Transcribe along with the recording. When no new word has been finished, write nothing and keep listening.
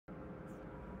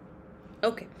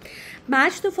Okay,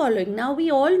 match the following. Now we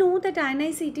all know that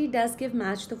INICET does give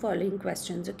match the following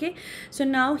questions. Okay, so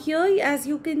now here, as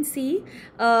you can see,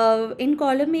 in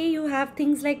column A you have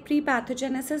things like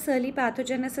pre-pathogenesis, early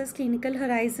pathogenesis, clinical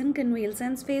horizon,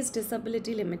 convalescence phase,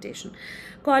 disability limitation.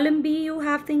 Column B you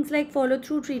have things like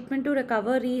follow-through, treatment to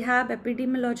recover, rehab,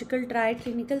 epidemiological triad,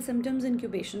 clinical symptoms,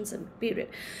 incubation period.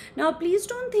 Now please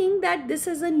don't think that this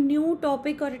is a new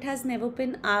topic or it has never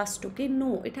been asked. Okay,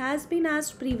 no, it has been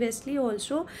asked previously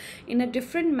also in a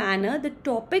different manner. The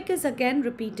topic is again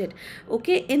repeated.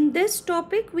 Okay, in this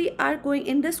topic we are going,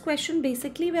 in this question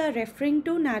basically we are referring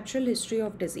to natural history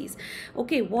of disease.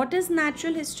 Okay, what is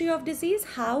natural history of disease?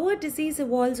 How a disease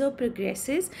evolves or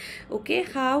progresses. Okay,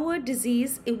 how a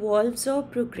disease evolves or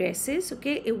progresses.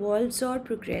 Okay, evolves or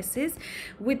progresses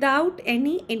without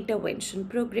any intervention,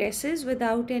 progresses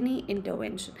without any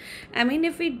intervention. I mean,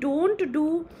 if we don't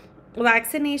do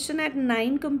vaccination at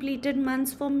 9 completed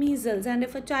months for measles, and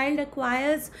if a child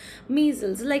acquires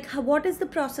measles, like what is the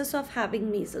process of having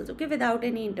measles? Okay, without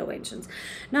any interventions.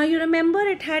 Now you remember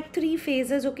it had 3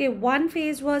 phases. Okay, one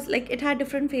phase was like, it had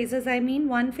different phases. I mean,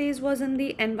 one phase was in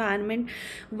the environment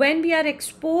when we are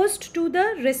exposed to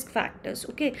the risk factors.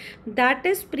 Okay, that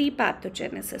is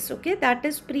pre-pathogenesis. Okay, that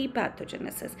is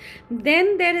pre-pathogenesis.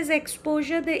 Then there is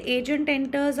exposure, the agent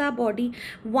enters our body.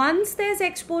 Once there's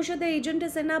exposure, the agent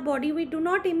is in our body, we do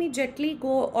not immediately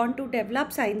go on to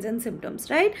develop signs and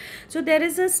symptoms, right? So there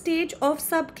is a stage of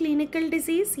subclinical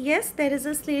disease. Yes, there is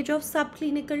a stage of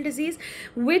subclinical disease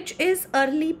which is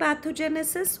early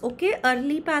pathogenesis. Okay,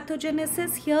 early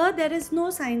pathogenesis, here there is no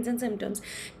signs and symptoms.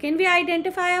 Can we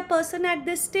identify a person at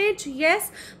this stage?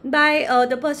 Yes, by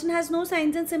the person has no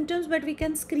signs and symptoms, but we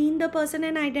can screen the person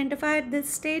and identify at this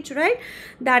stage, right?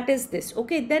 That is this.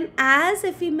 Okay, then as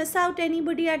if we miss out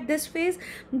anybody at this phase,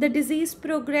 the disease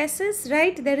progresses,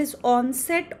 right? There is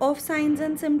onset of signs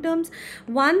and symptoms.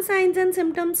 Once signs and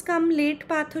symptoms come, late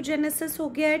pathogenesis ho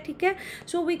gaya hai, theek hai?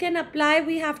 So we can apply,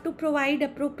 we have to provide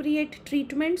appropriate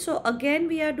treatment. So again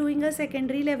we are doing a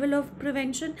secondary level of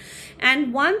prevention.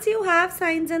 And once you have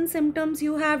signs and symptoms,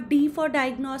 you have D for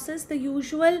diagnosis, the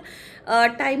usual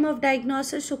time of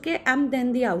diagnosis. Okay, and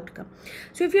then the outcome.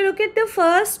 So if you look at the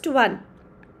first one,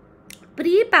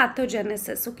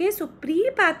 pre-pathogenesis. Okay, so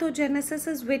pre-pathogenesis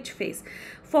is which phase?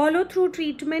 Follow through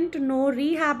treatment, no.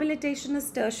 Rehabilitation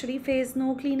is tertiary phase,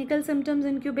 no. Clinical symptoms,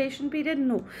 incubation period,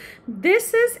 no.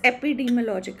 This is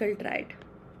epidemiological triad.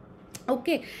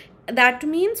 Okay, that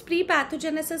means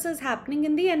pre-pathogenesis is happening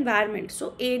in the environment.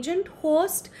 So agent,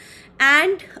 host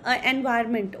and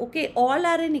environment, okay, all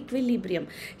are in equilibrium.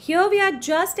 Here we are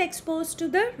just exposed to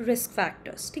the risk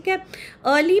factors. Okay,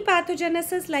 early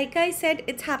pathogenesis, like I said,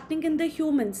 it's happening in the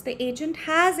humans. The agent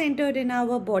has entered in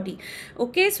our body.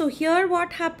 Okay, so here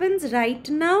what happens right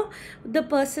now, the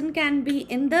person can be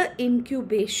in the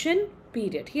incubation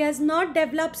period. He has not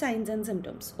developed signs and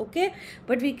symptoms. Okay,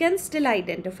 but we can still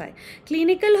identify.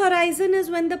 Clinical horizon is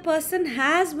when the person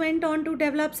has went on to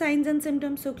develop signs and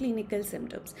symptoms, so clinical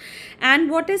symptoms.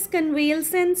 And what is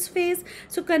convalescence phase?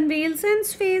 So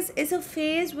convalescence phase is a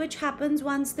phase which happens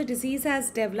once the disease has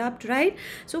developed, right?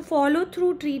 So follow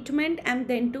through treatment and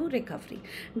then to recovery.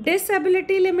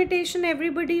 Disability limitation,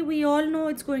 everybody, we all know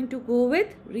it's going to go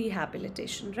with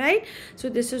rehabilitation, right? So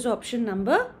this is option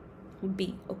number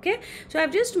B. Okay, so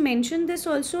I've just mentioned this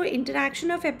also. Interaction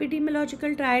of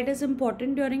epidemiological triad is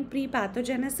important during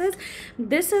pre-pathogenesis.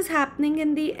 This is happening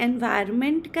in the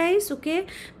environment, guys. Okay,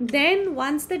 then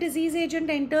once the disease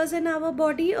agent enters in our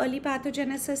body, early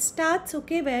pathogenesis starts.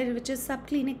 Okay, which is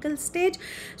subclinical stage.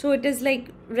 So it is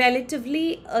like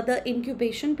relatively the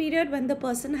incubation period when the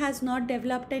person has not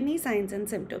developed any signs and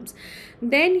symptoms.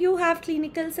 Then you have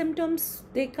clinical symptoms,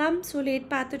 they come, so late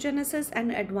pathogenesis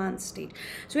and advanced stage.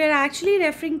 So we are actually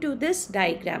referring to this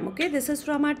diagram. Okay, this is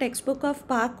from our textbook of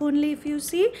Park only. If you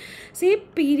see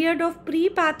period of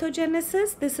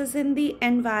pre-pathogenesis, this is in the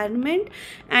environment,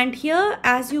 and here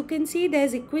as you can see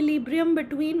there's equilibrium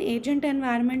between agent,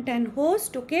 environment and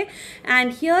host. Okay,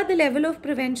 and here the level of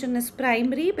prevention is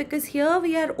primary because here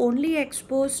we are only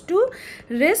exposed to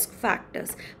risk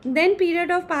factors. Then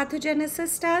period of pathogenesis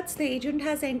starts, the agent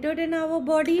has entered in our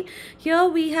body. Here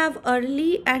we have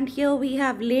early and here we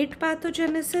have late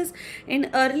pathogenesis. In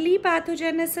early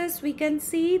pathogenesis, we can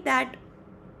see that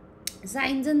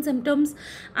signs and symptoms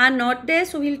are not there,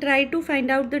 so we'll try to find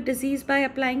out the disease by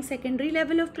applying secondary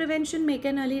level of prevention, make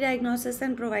an early diagnosis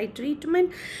and provide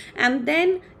treatment. And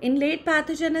then in late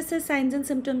pathogenesis, signs and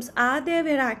symptoms are there,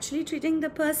 we're actually treating the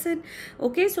person.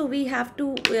 Okay, so we have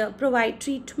to provide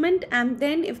treatment, and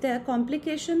then if there are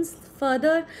complications,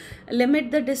 further limit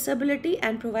the disability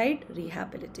and provide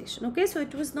rehabilitation. Okay, so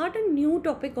it was not a new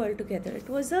topic altogether, it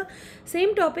was a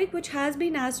same topic which has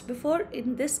been asked before.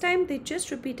 In this time they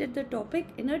just repeated the topic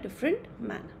in a different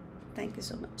manner. Thank you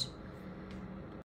so much.